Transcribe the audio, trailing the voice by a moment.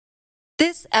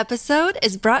This episode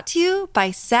is brought to you by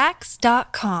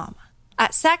Saks.com.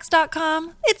 At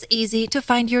Saks.com, it's easy to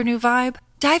find your new vibe.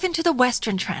 Dive into the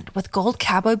Western trend with gold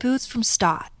cowboy boots from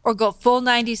Staud, or go full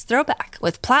 90s throwback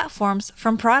with platforms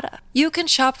from Prada. You can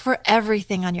shop for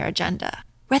everything on your agenda,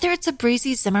 whether it's a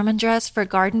breezy Zimmermann dress for a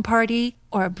garden party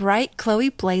or a bright Chloe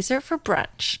blazer for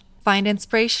brunch. Find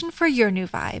inspiration for your new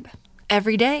vibe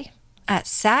every day at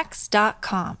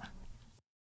Saks.com.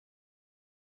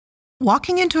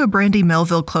 Walking into a Brandy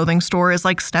Melville clothing store is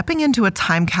like stepping into a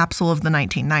time capsule of the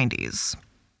 1990s.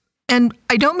 And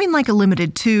I don't mean like a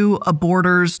Limited Too, a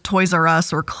Borders, Toys R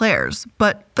Us, or Claire's,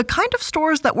 but the kind of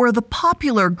stores that were the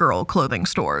popular girl clothing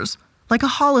stores, like a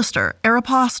Hollister,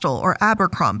 Aeropostale, or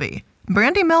Abercrombie.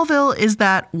 Brandy Melville is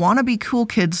that wannabe cool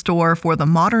kid store for the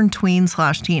modern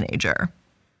tween/teenager.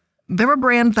 They're a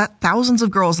brand that thousands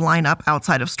of girls line up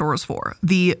outside of stores for,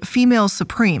 the female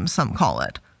supreme, some call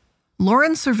it.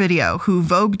 Lauren Servideo, who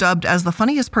Vogue dubbed as the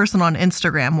funniest person on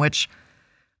Instagram, which,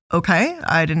 okay,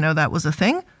 I didn't know that was a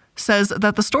thing, says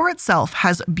that the store itself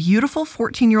has beautiful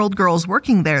 14-year-old girls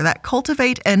working there that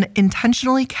cultivate an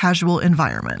intentionally casual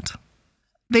environment.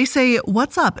 They say,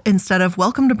 "What's up?" instead of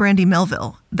 "Welcome to Brandy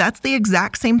Melville." That's the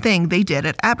exact same thing they did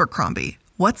at Abercrombie.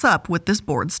 "What's up with this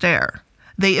bored stare?"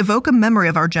 They evoke a memory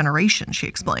of our generation, she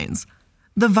explains.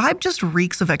 The vibe just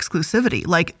reeks of exclusivity,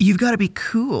 like you've got to be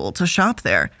cool to shop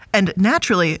there. And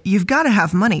naturally, you've got to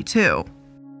have money too.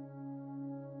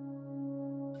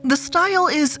 The style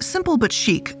is simple but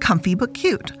chic, comfy but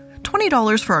cute.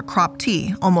 $20 for a crop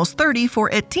tee, almost $30 for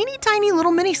a teeny tiny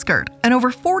little miniskirt, and over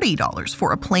 $40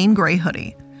 for a plain gray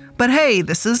hoodie. But hey,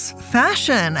 this is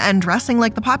fashion, and dressing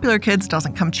like the popular kids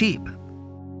doesn't come cheap.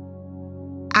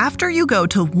 After you go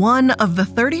to one of the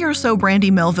 30 or so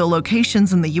Brandy Melville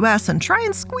locations in the US and try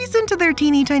and squeeze into their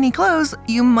teeny tiny clothes,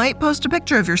 you might post a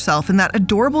picture of yourself in that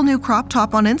adorable new crop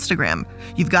top on Instagram.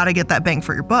 You've got to get that bang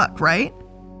for your buck, right?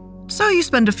 So you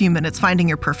spend a few minutes finding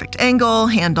your perfect angle,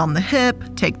 hand on the hip,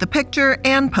 take the picture,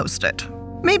 and post it.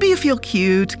 Maybe you feel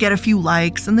cute, get a few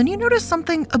likes, and then you notice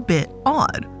something a bit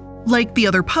odd. Like the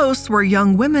other posts where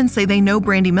young women say they know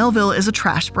Brandy Melville is a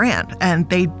trash brand, and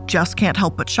they just can't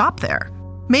help but shop there.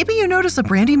 Maybe you notice a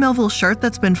Brandy Melville shirt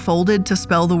that's been folded to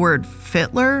spell the word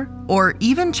Fitler, or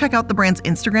even check out the brand's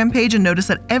Instagram page and notice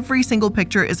that every single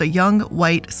picture is a young,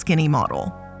 white, skinny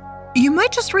model. You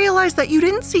might just realize that you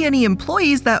didn't see any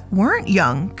employees that weren't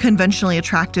young, conventionally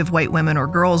attractive white women or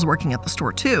girls working at the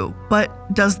store too, but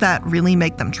does that really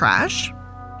make them trash?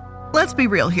 Let's be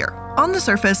real here. On the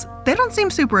surface, they don't seem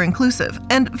super inclusive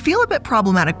and feel a bit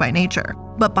problematic by nature,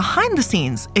 but behind the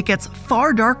scenes, it gets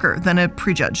far darker than a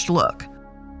prejudged look.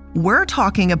 We're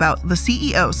talking about the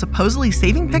CEO supposedly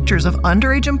saving pictures of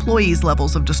underage employees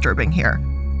levels of disturbing here.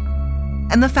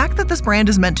 And the fact that this brand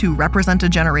is meant to represent a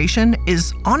generation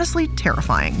is honestly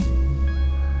terrifying.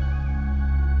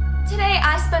 Today,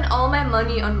 I spent all my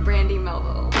money on Brandy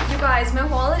Melville. You guys, my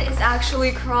wallet is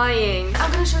actually crying. I'm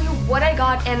gonna show you what I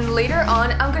got, and later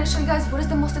on, I'm gonna show you guys what is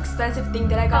the most expensive thing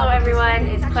that I got. Hello everyone,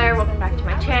 it's Claire. Welcome back to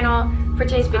my channel. For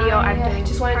today's video, I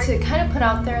just wanted to kind of put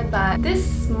out there that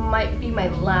this might be my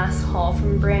last haul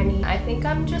from Brandy. I think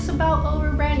I'm just about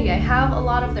over Brandy. I have a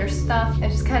lot of their stuff. I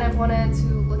just kind of wanted to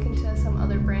look into some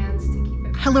other brands to keep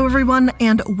it. Hello everyone,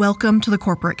 and welcome to the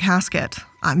Corporate Casket.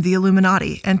 I'm the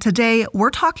Illuminati, and today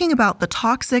we're talking about the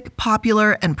toxic,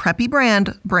 popular, and preppy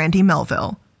brand, Brandy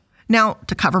Melville. Now,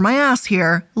 to cover my ass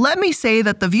here, let me say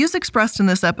that the views expressed in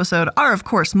this episode are of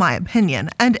course my opinion,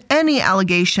 and any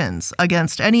allegations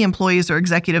against any employees or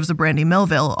executives of Brandy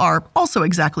Melville are also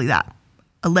exactly that,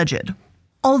 alleged.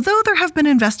 Although there have been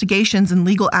investigations and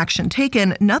legal action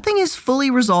taken, nothing is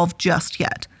fully resolved just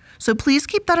yet. So please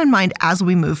keep that in mind as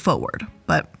we move forward.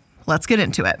 But let's get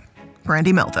into it.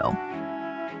 Brandy Melville.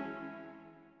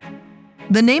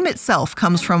 The name itself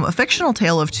comes from a fictional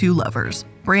tale of two lovers,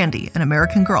 Brandy, an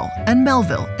American girl, and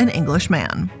Melville, an English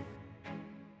man.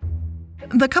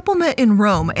 The couple met in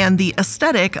Rome, and the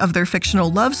aesthetic of their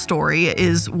fictional love story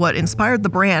is what inspired the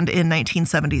brand in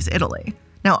 1970s Italy.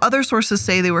 Now, other sources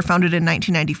say they were founded in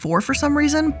 1994 for some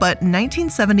reason, but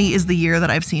 1970 is the year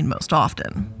that I've seen most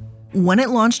often. When it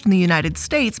launched in the United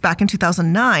States back in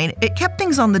 2009, it kept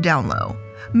things on the down low.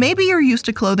 Maybe you're used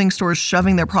to clothing stores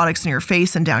shoving their products in your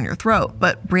face and down your throat,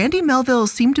 but Brandy Melville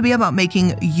seemed to be about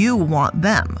making you want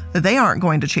them. They aren't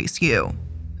going to chase you.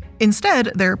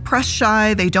 Instead, they're press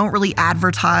shy, they don't really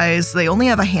advertise, they only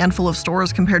have a handful of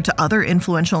stores compared to other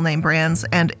influential name brands,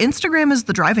 and Instagram is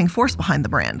the driving force behind the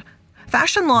brand.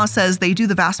 Fashion law says they do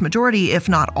the vast majority, if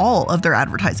not all, of their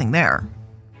advertising there.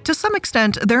 To some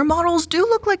extent, their models do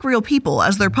look like real people,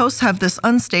 as their posts have this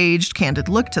unstaged, candid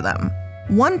look to them.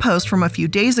 One post from a few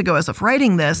days ago as of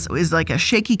writing this is like a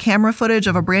shaky camera footage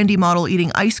of a Brandy model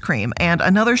eating ice cream, and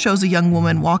another shows a young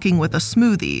woman walking with a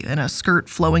smoothie and a skirt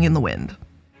flowing in the wind.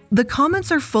 The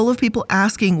comments are full of people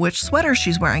asking which sweater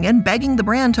she's wearing and begging the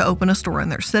brand to open a store in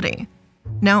their city.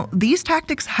 Now, these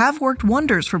tactics have worked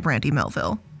wonders for Brandy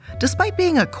Melville. Despite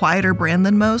being a quieter brand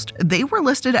than most, they were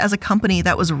listed as a company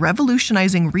that was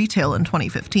revolutionizing retail in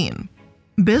 2015.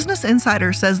 Business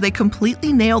Insider says they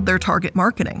completely nailed their target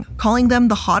marketing, calling them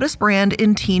the hottest brand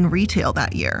in teen retail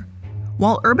that year.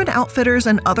 While Urban Outfitters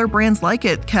and other brands like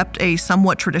it kept a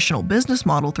somewhat traditional business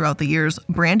model throughout the years,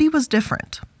 Brandy was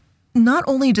different. Not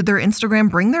only did their Instagram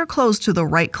bring their clothes to the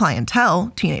right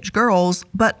clientele, teenage girls,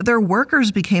 but their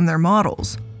workers became their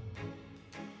models.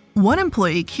 One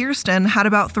employee, Kirsten, had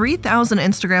about 3,000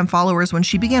 Instagram followers when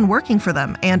she began working for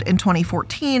them, and in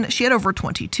 2014, she had over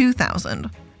 22,000.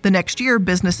 The next year,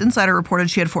 Business Insider reported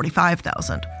she had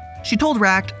 45,000. She told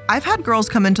Racked, "I've had girls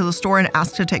come into the store and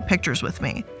ask to take pictures with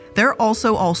me. They're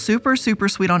also all super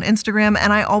sweet on Instagram,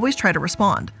 and I always try to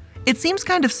respond. It seems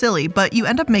kind of silly, but you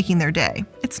end up making their day.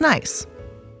 It's nice."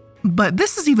 But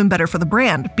this is even better for the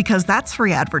brand, because that's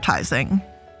free advertising.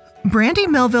 Brandy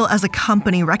Melville as a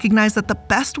company recognized that the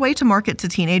best way to market to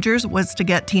teenagers was to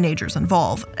get teenagers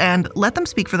involved and let them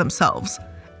speak for themselves.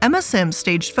 Emma Sims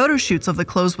staged photo shoots of the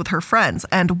clothes with her friends,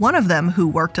 and one of them, who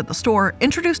worked at the store,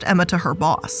 introduced Emma to her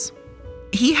boss.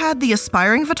 He had the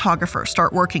aspiring photographer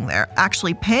start working there,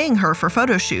 actually paying her for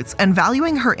photo shoots and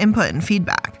valuing her input and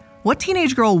feedback. What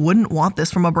teenage girl wouldn't want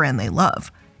this from a brand they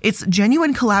love? It's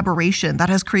genuine collaboration that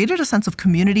has created a sense of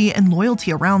community and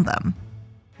loyalty around them.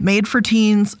 Made for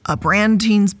teens, a brand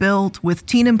teens built, with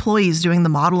teen employees doing the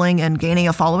modeling and gaining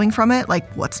a following from it,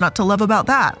 like what's not to love about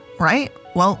that, right?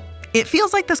 Well, it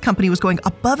feels like this company was going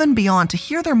above and beyond to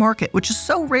hear their market, which is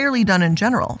so rarely done in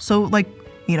general. So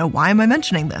why am I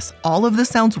mentioning this? All of this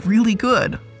sounds really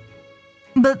good.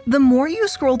 But the more you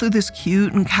scroll through this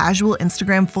cute and casual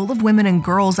Instagram full of women and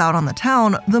girls out on the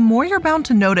town, the more you're bound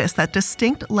to notice that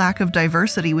distinct lack of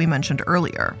diversity we mentioned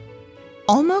earlier.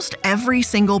 Almost every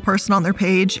single person on their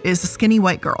page is a skinny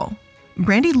white girl.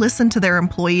 Brandy listened to their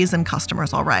employees and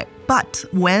customers all right, but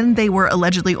when they were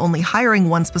allegedly only hiring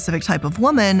one specific type of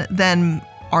woman, then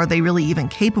are they really even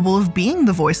capable of being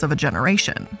the voice of a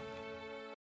generation?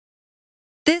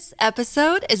 This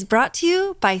episode is brought to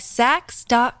you by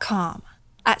Saks.com.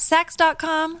 At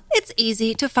Saks.com, it's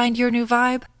easy to find your new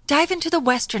vibe. Dive into the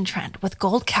Western trend with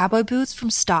gold cowboy boots from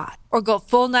Stott, or go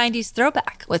full 90s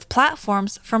throwback with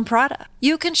platforms from Prada.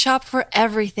 You can shop for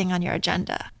everything on your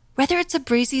agenda, whether it's a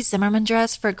breezy Zimmermann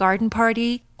dress for a garden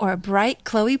party or a bright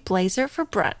Chloe blazer for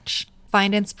brunch.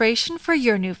 Find inspiration for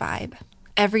your new vibe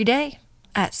every day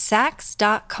at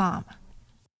Saks.com.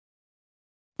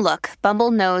 Look,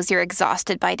 Bumble knows you're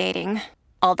exhausted by dating.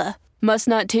 All the must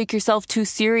not take yourself too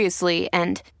seriously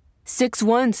and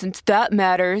 6'1" since that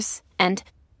matters. And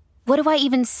what do I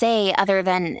even say other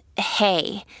than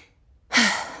hey?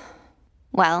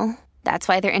 Well, that's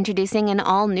why they're introducing an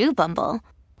all-new Bumble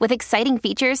with exciting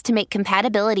features to make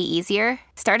compatibility easier,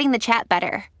 starting the chat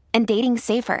better, and dating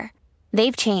safer.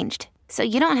 They've changed, so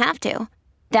you don't have to.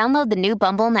 Download the new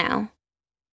Bumble now.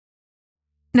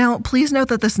 Now, please note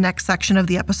that this next section of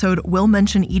the episode will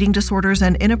mention eating disorders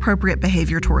and inappropriate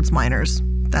behavior towards minors.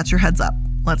 That's your heads up.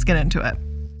 Let's get into it.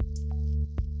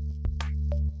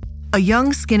 A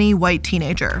young, skinny, white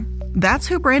teenager. That's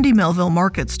who Brandy Melville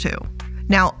markets to.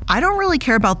 Now, I don't really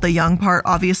care about the young part,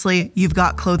 obviously. You've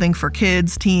got clothing for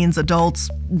kids, teens, adults,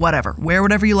 whatever. Wear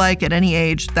whatever you like at any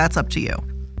age, that's up to you.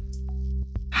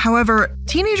 However,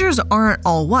 teenagers aren't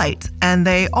all white, and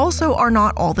they also are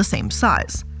not all the same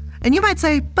size. And you might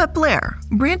say, but Blair,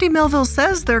 Brandy Melville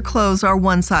says their clothes are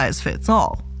one size fits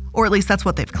all. Or at least that's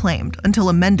what they've claimed, until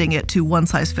amending it to one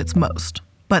size fits most.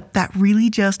 But that really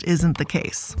just isn't the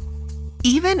case.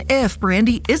 Even if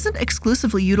Brandy isn't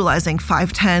exclusively utilizing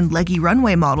 5'10" leggy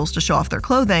runway models to show off their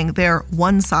clothing, their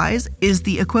one size is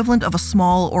the equivalent of a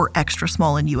small or extra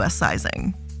small in US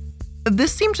sizing.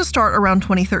 This seemed to start around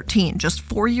 2013, just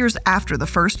 4 years after the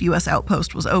first US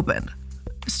outpost was opened.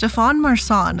 Stéphane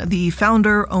Marsan, the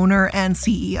founder, owner, and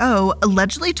CEO,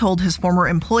 allegedly told his former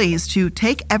employees to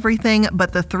take everything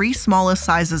but the 3 smallest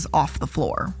sizes off the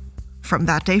floor. From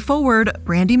that day forward,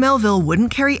 Brandy Melville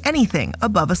wouldn't carry anything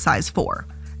above a size 4.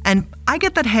 And I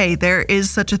get that, hey, there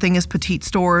is such a thing as petite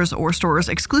stores or stores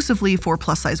exclusively for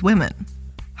plus-size women.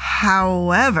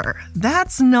 However,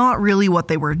 that's not really what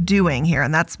they were doing here,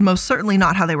 and that's most certainly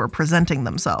not how they were presenting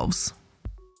themselves.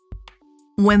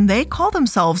 When they call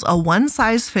themselves a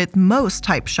one-size-fit-most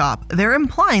type shop, they're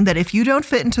implying that if you don't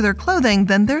fit into their clothing,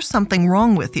 then there's something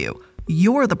wrong with you.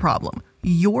 You're the problem.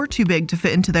 you're too big to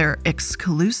fit into their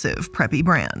exclusive preppy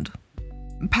brand.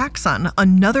 PacSun,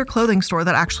 another clothing store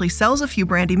that actually sells a few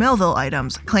Brandy Melville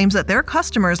items, claims that their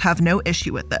customers have no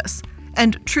issue with this.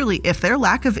 And truly, if their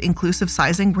lack of inclusive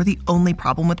sizing were the only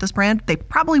problem with this brand, they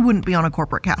probably wouldn't be on a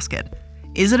corporate casket.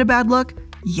 Is it a bad look?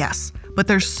 Yes, but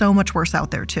there's so much worse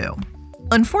out there too.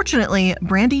 Unfortunately,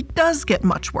 Brandy does get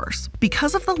much worse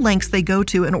because of the lengths they go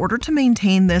to in order to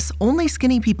maintain this only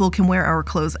skinny people can wear our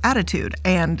clothes attitude,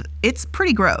 and it's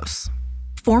pretty gross.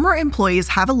 Former employees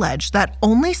have alleged that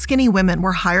only skinny women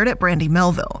were hired at Brandy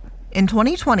Melville. In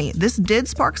 2020, this did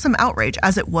spark some outrage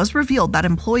as it was revealed that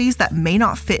employees that may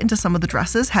not fit into some of the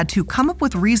dresses had to come up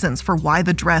with reasons for why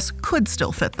the dress could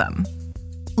still fit them.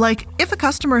 Like, if a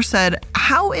customer said,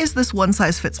 "How is this one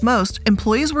size fits most?"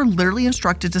 employees were literally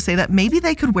instructed to say that maybe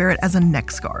they could wear it as a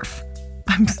neck scarf.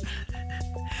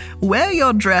 Wear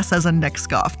your dress as a neck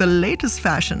scarf, the latest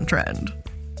fashion trend.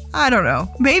 I don't know.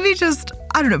 Maybe just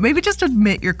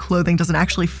admit your clothing doesn't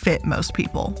actually fit most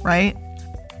people, right?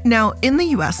 Now, in the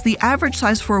US, the average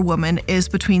size for a woman is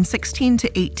between 16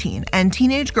 to 18, and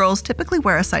teenage girls typically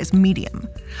wear a size medium.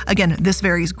 Again, this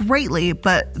varies greatly,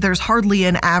 but there's hardly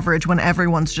an average when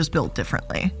everyone's just built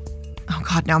differently. Oh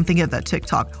God, now I'm thinking of that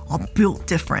TikTok, all built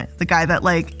different. The guy that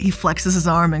he flexes his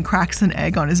arm and cracks an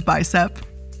egg on his bicep.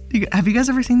 Have you guys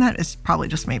ever seen that? It's probably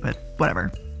just me, but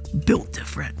whatever. Built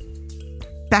different.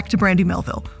 Back to Brandy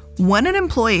Melville. When an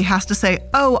employee has to say,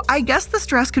 "Oh, I guess this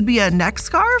dress could be a neck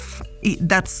scarf,"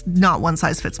 that's not one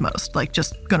size fits most.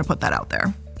 Just gonna put that out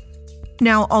there.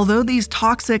 Now, although these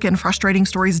toxic and frustrating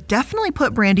stories definitely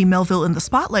put Brandy Melville in the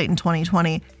spotlight in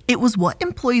 2020, it was what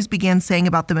employees began saying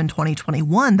about them in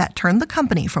 2021 that turned the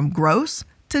company from gross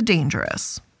to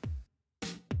dangerous.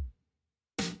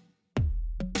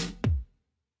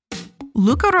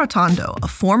 Luca Rotondo, a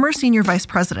former senior vice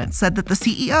president, said that the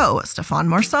CEO, Stefan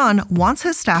Marsan, wants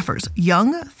his staffers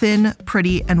young, thin,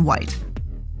 pretty, and white.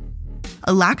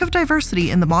 A lack of diversity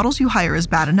in the models you hire is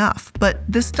bad enough, but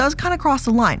this does kind of cross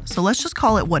the line, so let's just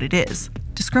call it what it is: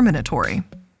 discriminatory.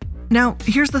 Now,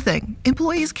 here's the thing.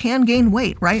 Employees can gain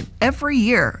weight, right? Every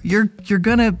year, you're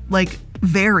gonna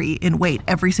vary in weight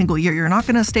every single year. You're not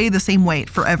gonna stay the same weight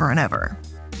forever and ever.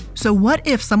 So what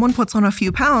if someone puts on a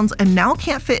few pounds and now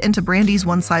can't fit into Brandy's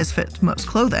one size fits most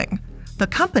clothing? The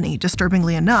company,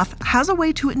 disturbingly enough, has a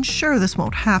way to ensure this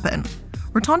won't happen.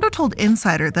 Rotondo told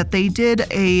Insider that they did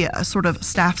a sort of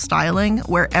staff styling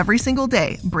where every single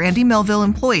day, Brandy Melville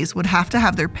employees would have to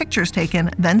have their pictures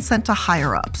taken, then sent to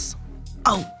higher-ups.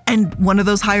 Oh, and one of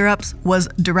those higher-ups was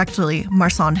directly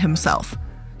Marsan himself.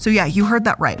 So yeah, you heard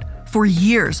that right. For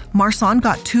years, Marsan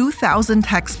got 2,000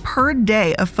 texts per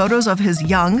day of photos of his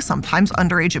young, sometimes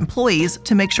underage employees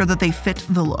to make sure that they fit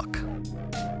the look.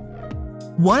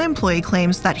 One employee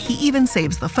claims that he even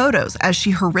saves the photos, as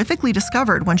she horrifically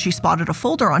discovered when she spotted a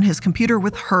folder on his computer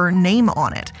with her name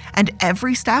on it, and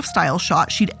every staff style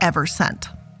shot she'd ever sent.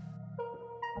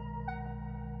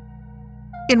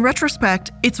 In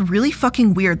retrospect, it's really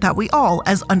fucking weird that we all,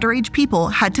 as underage people,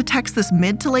 had to text this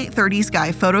mid to late 30s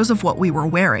guy photos of what we were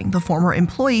wearing, the former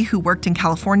employee who worked in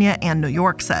California and New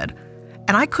York said.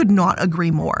 And I could not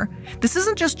agree more. This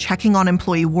isn't just checking on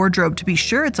employee wardrobe to be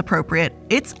sure it's appropriate,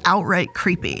 it's outright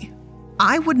creepy.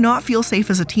 I would not feel safe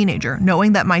as a teenager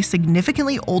knowing that my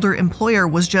significantly older employer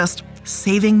was just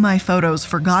saving my photos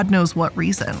for God knows what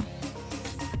reason.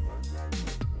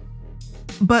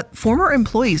 But former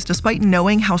employees, despite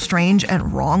knowing how strange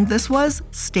and wrong this was,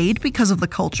 stayed because of the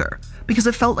culture, because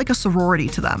it felt like a sorority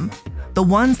to them. The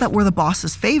ones that were the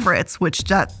boss's favorites, which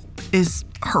that is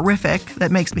horrific,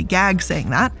 that makes me gag saying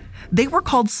that, they were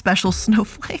called special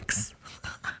snowflakes.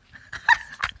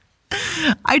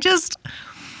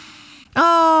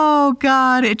 Oh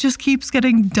God, it just keeps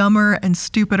getting dumber and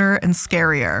stupider and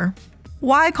scarier.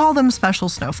 Why call them special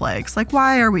snowflakes?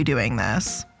 Why are we doing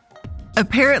this?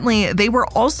 Apparently, they were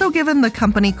also given the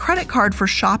company credit card for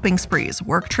shopping sprees,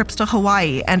 work trips to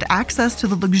Hawaii, and access to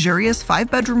the luxurious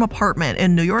 5-bedroom apartment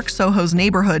in New York Soho's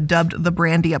neighborhood dubbed the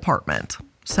Brandy Apartment.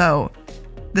 So,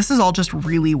 this is all just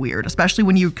really weird, especially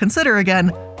when you consider,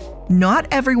 again, not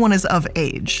everyone is of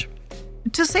age.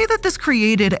 To say that this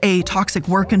created a toxic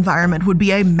work environment would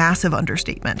be a massive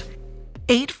understatement.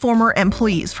 8 former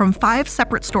employees from 5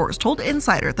 separate stores told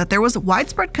Insider that there was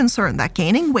widespread concern that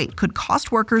gaining weight could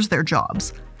cost workers their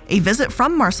jobs. A visit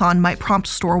from Marsan might prompt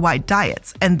store-wide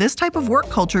diets, and this type of work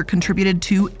culture contributed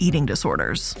to eating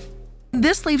disorders.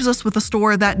 This leaves us with a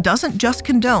store that doesn't just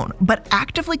condone, but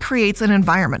actively creates an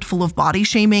environment full of body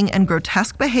shaming and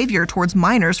grotesque behavior towards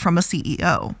minors from a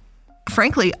CEO.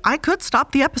 Frankly, I could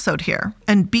stop the episode here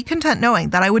and be content knowing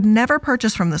that I would never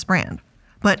purchase from this brand.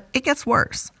 But it gets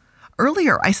worse.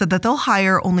 earlier I said that they'll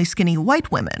hire only skinny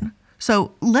white women.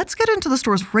 So let's get into the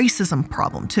store's racism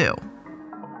problem too.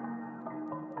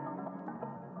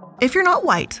 If you're not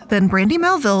white, then Brandy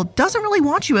Melville doesn't really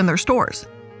want you in their stores,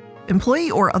 employee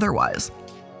or otherwise.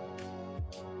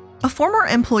 A former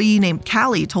employee named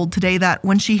Callie told Today that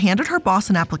when she handed her boss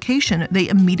an application, they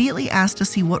immediately asked to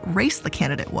see what race the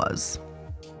candidate was.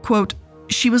 Quote,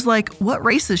 "She was like, 'What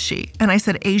race is she?' And I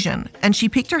said, 'Asian.' And she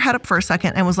peeked her head up for a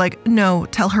second and was like, 'No,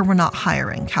 tell her we're not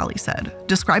hiring,'" Callie said,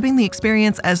 describing the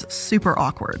experience as super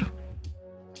awkward.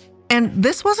 And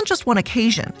this wasn't just one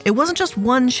occasion. It wasn't just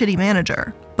one shitty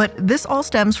manager. But this all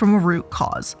stems from a root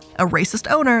cause, a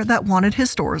racist owner that wanted his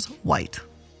stores white.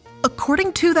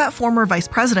 According to that former vice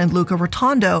president, Luca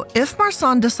Rotondo, if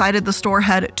Marsan decided the store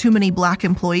had too many black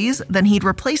employees, then he'd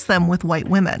replace them with white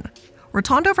women.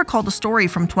 Rotondo recalled a story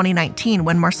from 2019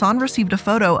 when Marsan received a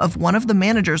photo of one of the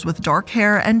managers with dark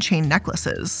hair and chain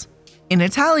necklaces. In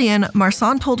Italian,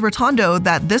 Marsan told Rotondo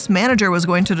that this manager was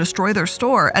going to destroy their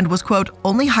store and was, quote,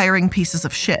 "only hiring pieces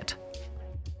of shit."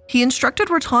 He instructed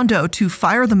Rotondo to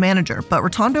fire the manager, but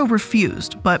Rotondo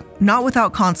refused, but not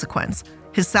without consequence.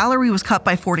 His salary was cut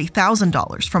by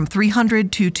 $40,000 from $300,000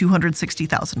 to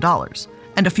 $260,000.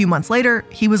 And a few months later,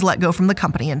 he was let go from the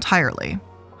company entirely.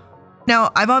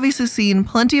 Now, I've obviously seen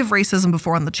plenty of racism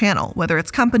before on the channel, whether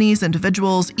it's companies,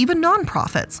 individuals, even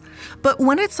nonprofits. But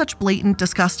when it's such blatant,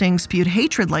 disgusting, spewed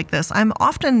hatred like this, I'm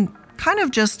often kind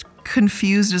of just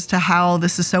confused as to how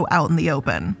this is so out in the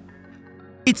open.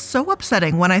 It's so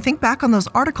upsetting when I think back on those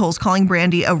articles calling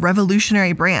Brandy a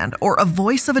revolutionary brand or a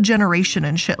voice of a generation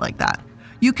and shit like that.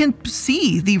 You can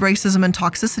see the racism and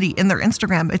toxicity in their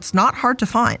Instagram. It's not hard to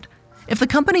find. If the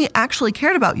company actually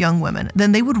cared about young women,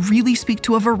 then they would really speak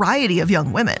to a variety of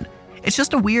young women. It's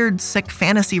just a weird, sick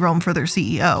fantasy realm for their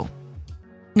CEO.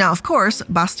 Now, of course,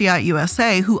 Bastiat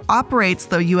USA, who operates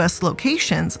the US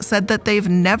locations, said that they've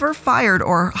never fired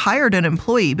or hired an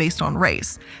employee based on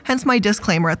race, hence my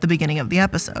disclaimer at the beginning of the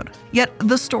episode. Yet,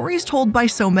 the stories told by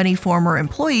so many former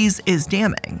employees is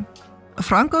damning.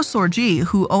 Franco Sorgi,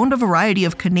 who owned a variety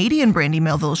of Canadian Brandy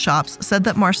Melville shops, said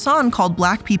that Marsan called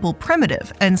black people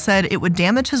primitive and said it would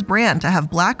damage his brand to have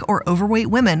black or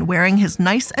overweight women wearing his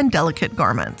nice and delicate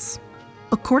garments.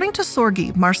 According to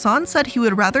Sorgi, Marsan said he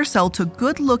would rather sell to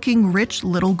good-looking, rich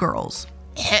little girls.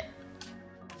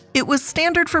 It was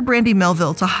standard for Brandy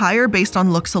Melville to hire based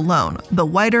on looks alone. The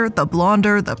whiter, the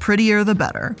blonder, the prettier, the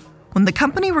better. When the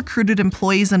company recruited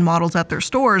employees and models at their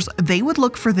stores, they would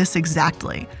look for this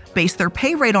exactly, base their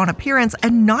pay rate on appearance,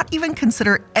 and not even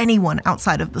consider anyone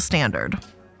outside of the standard.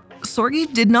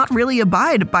 Sorgi did not really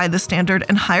abide by the standard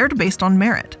and hired based on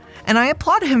merit. And I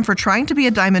applaud him for trying to be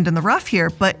a diamond in the rough here,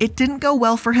 but it didn't go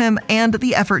well for him and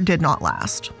the effort did not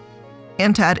last.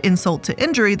 And to add insult to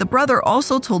injury, the brother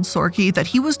also told Sorgi that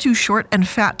he was too short and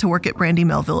fat to work at Brandy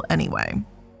Melville anyway.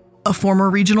 A former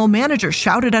regional manager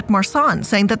shouted at Marsan,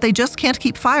 saying that they just can't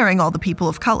keep firing all the people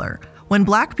of color. When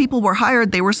black people were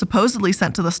hired, they were supposedly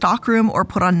sent to the stockroom or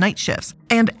put on night shifts.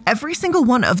 And every single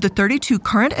one of the 32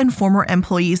 current and former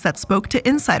employees that spoke to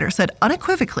Insider said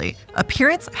unequivocally,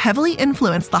 appearance heavily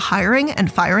influenced the hiring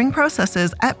and firing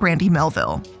processes at Brandy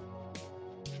Melville.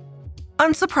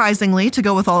 Unsurprisingly, to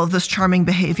go with all of this charming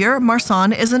behavior,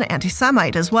 Marsan is an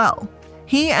anti-Semite as well.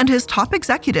 He and his top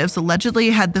executives allegedly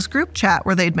had this group chat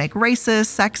where they'd make racist,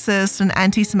 sexist, and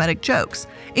anti-Semitic jokes,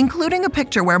 including a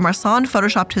picture where Marsan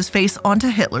photoshopped his face onto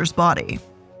Hitler's body.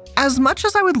 As much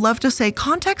as I would love to say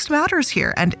context matters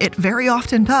here, and it very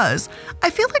often does, I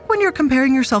feel like when you're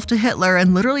comparing yourself to Hitler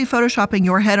and literally photoshopping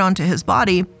your head onto his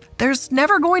body, there's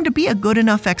never going to be a good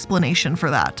enough explanation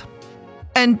for that.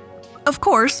 And of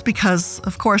course, because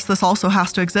of course this also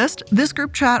has to exist, this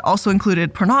group chat also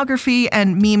included pornography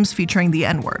and memes featuring the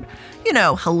N-word. You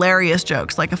know, hilarious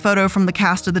jokes like a photo from the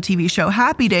cast of the TV show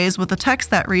Happy Days with a text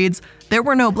that reads, "There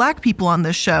were no black people on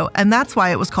this show, and that's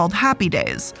why it was called Happy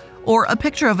Days." Or a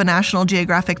picture of a National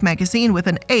Geographic magazine with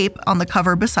an ape on the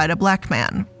cover beside a black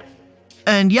man.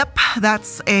 And yep,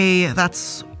 that's a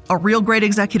real great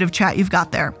executive chat you've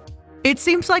got there. It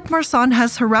seems like Marsan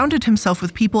has surrounded himself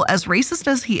with people as racist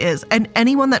as he is, and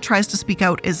anyone that tries to speak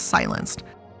out is silenced.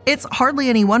 It's hardly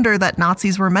any wonder that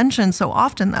Nazis were mentioned so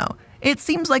often, though. It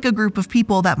seems like a group of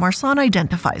people that Marsan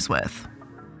identifies with.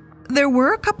 There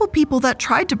were a couple people that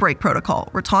tried to break protocol.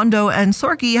 Rotondo and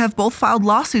Sorgi have both filed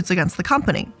lawsuits against the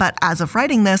company, but as of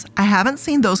writing this, I haven't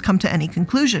seen those come to any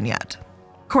conclusion yet.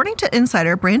 According to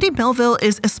Insider, Brandy Melville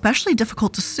is especially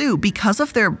difficult to sue because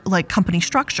of their company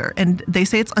structure, and they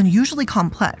say it's unusually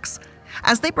complex.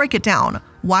 As they break it down,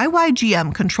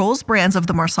 YYGM controls brands of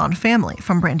the Marsan family,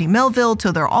 from Brandy Melville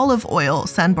to their olive oil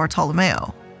San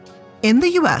Bartolomeo. In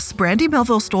the US, Brandy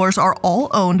Melville stores are all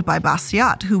owned by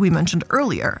Bastiat, who we mentioned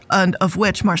earlier, and of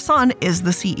which Marsan is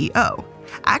the CEO.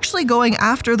 Actually going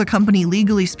after the company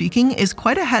legally speaking is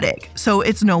quite a headache, so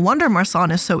it's no wonder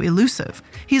Marsan is so elusive.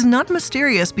 He's not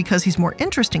mysterious because he's more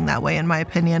interesting that way, in my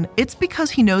opinion. It's because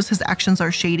he knows his actions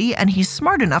are shady and he's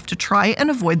smart enough to try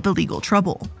and avoid the legal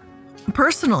trouble.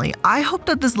 Personally, I hope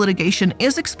that this litigation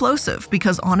is explosive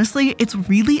because honestly, it's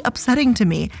really upsetting to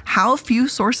me how few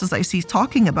sources I see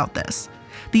talking about this.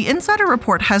 The insider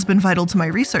report has been vital to my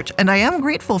research, and I am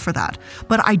grateful for that,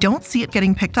 but I don't see it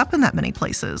getting picked up in that many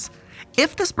places.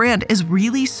 If this brand is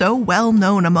really so well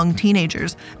known among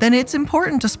teenagers, then it's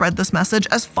important to spread this message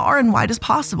as far and wide as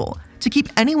possible to keep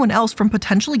anyone else from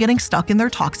potentially getting stuck in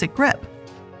their toxic grip.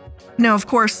 Now, of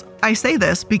course, I say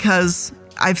this because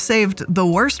I've saved the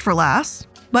worst for last,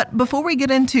 but before we get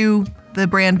into the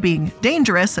brand being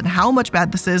dangerous and how much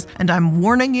bad this is, and I'm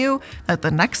warning you that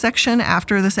the next section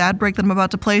after this ad break that I'm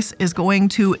about to place is going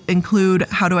to include,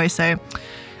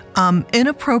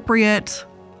 inappropriate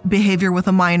behavior with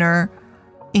a minor,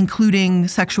 including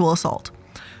sexual assault.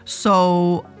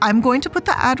 So I'm going to put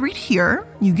the ad read here.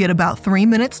 You get about 3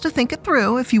 minutes to think it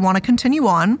through if you want to continue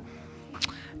on.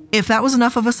 If that was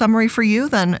enough of a summary for you,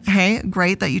 then hey,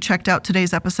 great that you checked out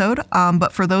today's episode.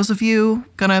 But for those of you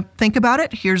gonna think about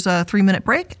it, here's a 3-minute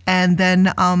break and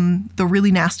then the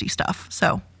really nasty stuff.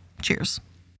 So cheers.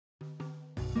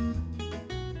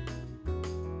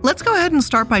 Let's go ahead and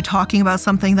start by talking about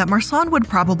something that Marsan would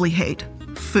probably hate.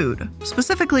 Food,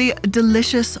 specifically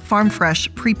delicious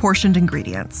farm-fresh pre-portioned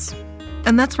ingredients.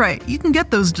 And that's right, you can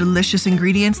get those delicious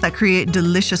ingredients that create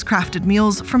delicious crafted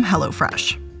meals from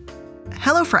HelloFresh.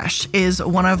 HelloFresh is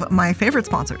one of my favorite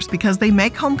sponsors because they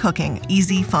make home cooking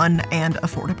easy, fun, and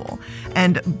affordable.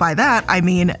 And by that, I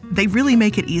mean they really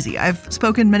make it easy. I've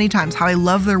spoken many times how I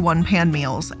love their one-pan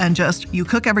meals, and just you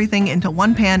cook everything into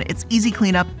one pan, it's easy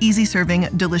cleanup, easy serving,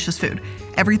 delicious food.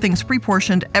 Everything's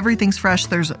pre-portioned, everything's fresh,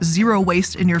 there's zero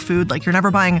waste in your food, like you're never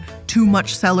buying too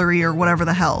much celery or whatever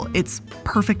the hell. It's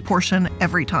perfect portion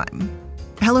every time.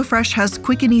 HelloFresh has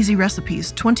quick and easy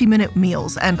recipes, 20-minute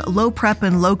meals, and low prep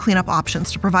and low cleanup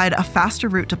options to provide a faster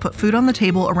route to put food on the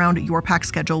table around your pack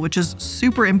schedule, which is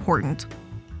super important.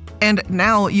 And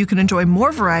now you can enjoy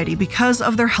more variety because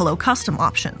of their Hello Custom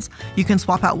options. You can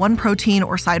swap out one protein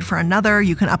or side for another,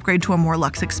 you can upgrade to a more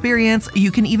luxe experience, you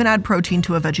can even add protein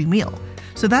to a veggie meal.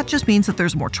 So that just means that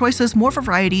there's more choices, more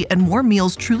variety, and more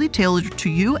meals truly tailored to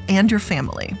you and your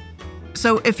family.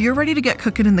 So if you're ready to get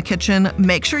cooking in the kitchen,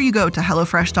 make sure you go to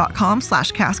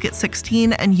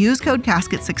hellofresh.com/casket16 and use code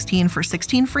casket16 for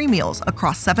 16 free meals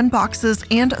across 7 boxes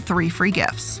and 3 free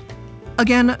gifts.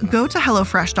 Again, go to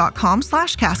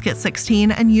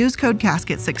hellofresh.com/casket16 and use code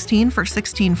casket16 for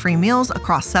 16 free meals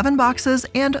across 7 boxes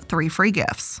and 3 free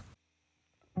gifts.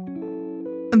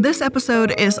 This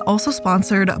episode is also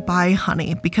sponsored by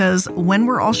Honey, because when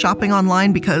we're all shopping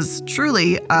online, because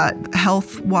truly,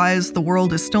 health-wise, the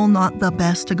world is still not the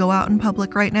best to go out in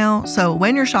public right now. So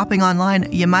when you're shopping online,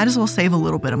 you might as well save a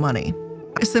little bit of money.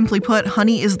 Simply put,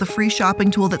 Honey is the free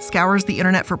shopping tool that scours the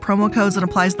internet for promo codes and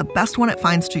applies the best one it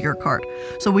finds to your cart.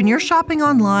 So when you're shopping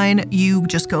online, you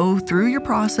just go through your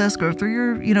process, go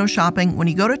through your, shopping. When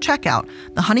you go to checkout,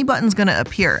 the Honey button's going to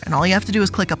appear, and all you have to do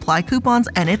is click apply coupons,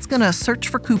 and it's going to search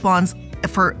for coupons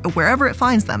for wherever it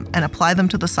finds them and apply them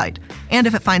to the site. And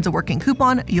if it finds a working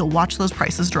coupon, you'll watch those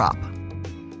prices drop.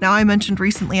 Now, I mentioned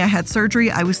recently I had surgery.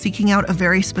 I was seeking out a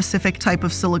very specific type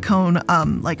of silicone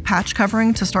patch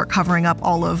covering to start covering up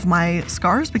all of my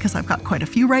scars because I've got quite a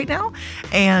few right now.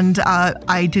 And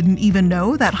I didn't even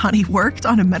know that Honey worked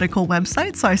on a medical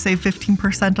website, so I saved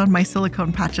 15% on my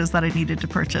silicone patches that I needed to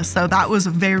purchase. So that was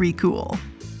very cool.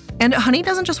 And Honey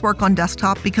doesn't just work on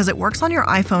desktop because it works on your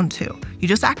iPhone too. You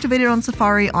just activate it on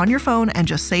Safari on your phone and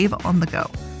just save on the go.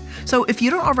 So if you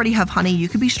don't already have Honey, you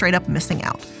could be straight up missing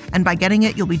out. And by getting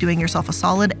it, you'll be doing yourself a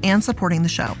solid and supporting the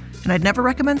show. And I'd never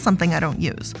recommend something I don't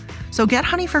use. So get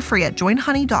Honey for free at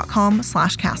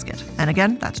joinhoney.com/casket. And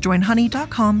again, that's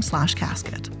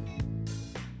joinhoney.com/casket.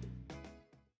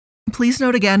 Please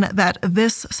note again that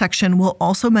this section will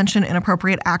also mention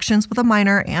inappropriate actions with a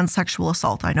minor and sexual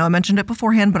assault. I know I mentioned it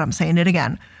beforehand, but I'm saying it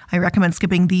again. I recommend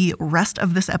skipping the rest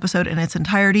of this episode in its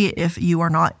entirety if you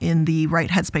are not in the right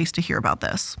headspace to hear about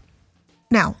this.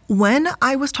 Now, when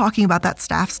I was talking about that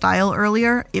staff style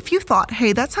earlier, if you thought,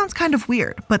 hey, that sounds kind of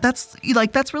weird, but that's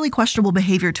really questionable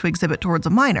behavior to exhibit towards a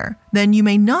minor, then you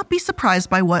may not be surprised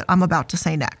by what I'm about to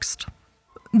say next.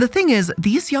 The thing is,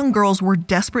 these young girls were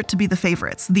desperate to be the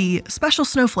favorites, the special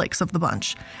snowflakes of the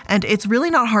bunch, and it's really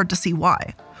not hard to see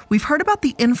why. We've heard about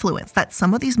the influence that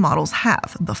some of these models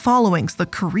have, the followings, the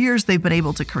careers they've been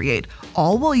able to create,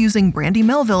 all while using Brandy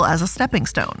Melville as a stepping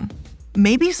stone.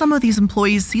 Maybe some of these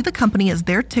employees see the company as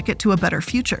their ticket to a better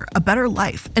future, a better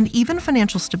life, and even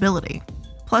financial stability.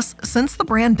 Plus, since the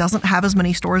brand doesn't have as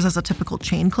many stores as a typical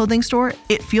chain clothing store,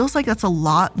 it feels like that's a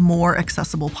lot more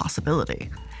accessible possibility.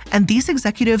 And these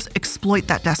executives exploit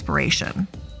that desperation.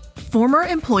 Former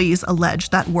employees allege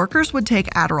that workers would take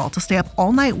Adderall to stay up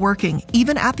all night working,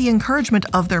 even at the encouragement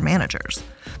of their managers.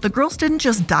 The girls didn't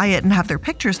just diet and have their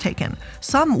pictures taken.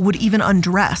 Some would even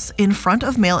undress in front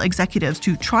of male executives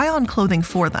to try on clothing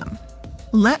for them.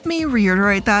 Let me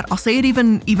reiterate that. I'll say it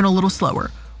even a little slower.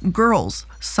 Girls,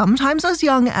 sometimes as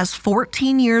young as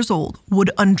 14 years old,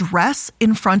 would undress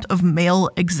in front of male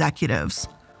executives.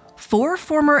 4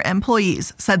 former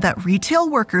employees said that retail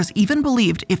workers even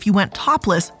believed if you went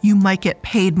topless, you might get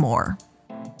paid more.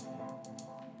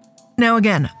 Now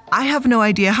again, I have no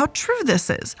idea how true this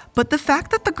is, but the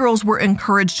fact that the girls were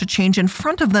encouraged to change in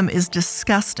front of them is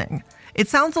disgusting. It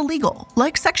sounds illegal,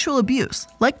 like sexual abuse,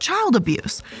 like child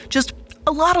abuse, just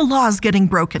a lot of laws getting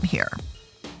broken here.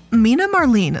 Mina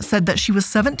Marlene said that she was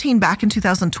 17 back in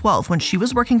 2012 when she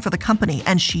was working for the company,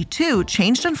 and she too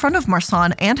changed in front of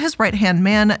Marsan and his right-hand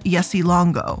man, Yessi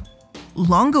Longo.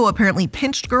 Longo apparently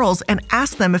pinched girls and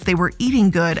asked them if they were eating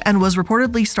good and was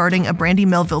reportedly starting a Brandy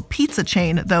Melville pizza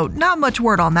chain, though not much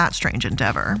word on that strange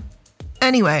endeavor.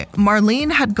 Anyway,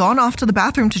 Marlene had gone off to the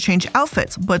bathroom to change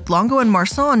outfits, but Longo and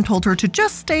Marsan told her to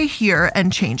just stay here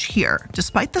and change here,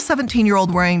 despite the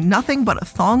 17-year-old wearing nothing but a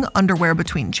thong underwear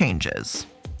between changes.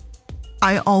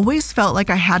 I always felt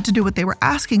like I had to do what they were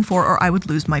asking for or I would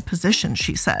lose my position,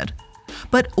 she said.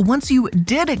 But once you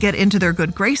did get into their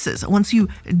good graces, once you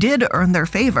did earn their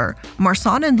favor,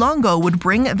 Marsan and Longo would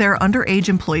bring their underage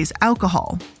employees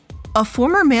alcohol. A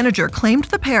former manager claimed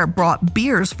the pair brought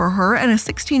beers for her and a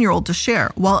 16-year-old to share,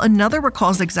 while another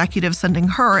recalls executives sending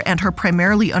her and her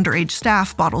primarily underage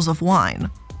staff bottles of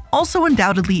wine. Also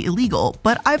undoubtedly illegal,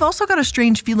 but I've also got a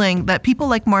strange feeling that people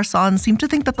like Marsan seem to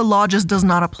think that the law just does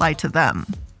not apply to them.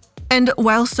 And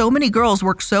while so many girls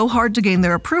work so hard to gain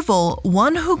their approval,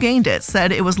 one who gained it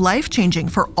said it was life-changing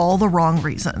for all the wrong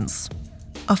reasons.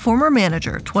 A former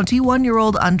manager,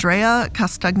 21-year-old Andrea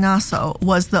Castagnaso,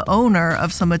 was the owner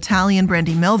of some Italian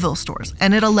Brandy Melville stores,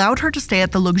 and it allowed her to stay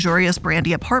at the luxurious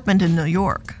Brandy apartment in New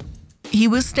York. He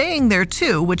was staying there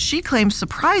too, which she claims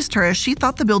surprised her as she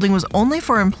thought the building was only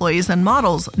for employees and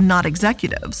models, not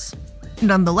executives.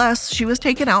 Nonetheless, she was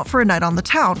taken out for a night on the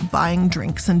town, buying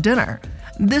drinks and dinner.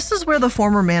 This is where the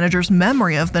former manager's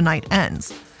memory of the night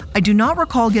ends. I do not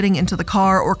recall getting into the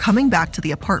car or coming back to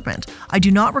the apartment. I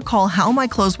do not recall how my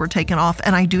clothes were taken off,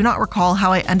 and I do not recall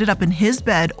how I ended up in his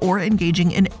bed or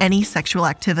engaging in any sexual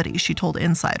activity, she told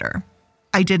Insider.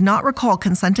 I did not recall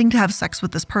consenting to have sex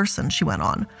with this person, she went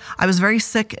on. I was very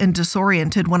sick and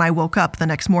disoriented when I woke up the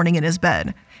next morning in his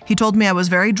bed. He told me I was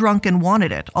very drunk and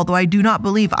wanted it, although I do not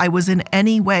believe I was in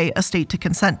any way a state to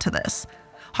consent to this.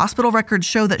 Hospital records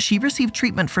show that she received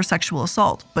treatment for sexual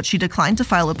assault, but she declined to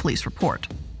file a police report.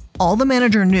 All the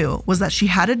manager knew was that she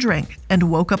had a drink and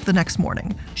woke up the next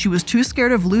morning. She was too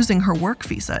scared of losing her work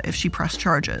visa if she pressed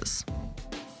charges.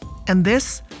 And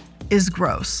this is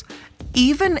gross.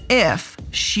 Even if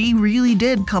she really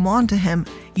did come on to him,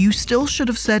 you still should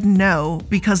have said no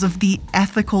because of the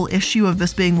ethical issue of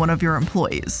this being one of your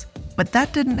employees. But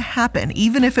that didn't happen,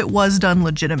 even if it was done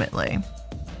legitimately.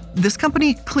 This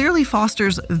company clearly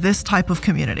fosters this type of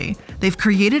community. They've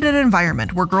created an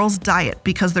environment where girls diet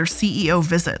because their CEO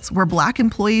visits, where Black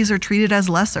employees are treated as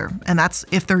lesser, and that's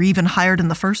if they're even hired in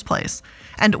the first place,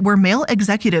 and where male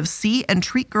executives see and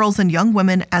treat girls and young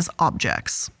women as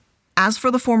objects. As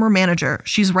for the former manager,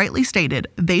 she's rightly stated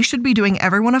they should be doing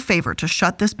everyone a favor to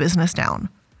shut this business down.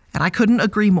 And I couldn't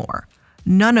agree more.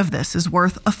 None of this is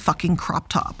worth a fucking crop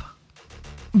top.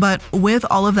 But with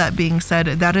all of that being said,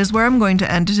 that is where I'm going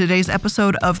to end today's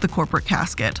episode of The Corporate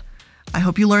Casket. I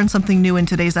hope you learned something new in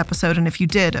today's episode, and if you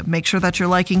did, make sure that you're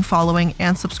liking, following,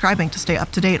 and subscribing to stay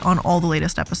up to date on all the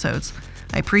latest episodes.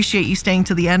 I appreciate you staying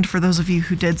to the end for those of you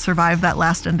who did survive that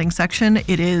last ending section.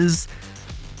 It is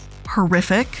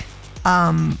horrific.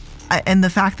 And the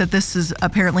fact that this is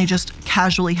apparently just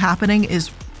casually happening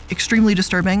is extremely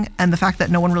disturbing, and the fact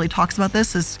that no one really talks about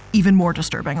this is even more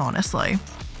disturbing, honestly.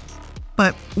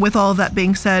 But with all of that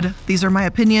being said, these are my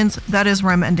opinions. That is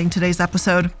where I'm ending today's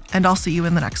episode, and I'll see you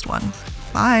in the next one.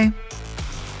 Bye.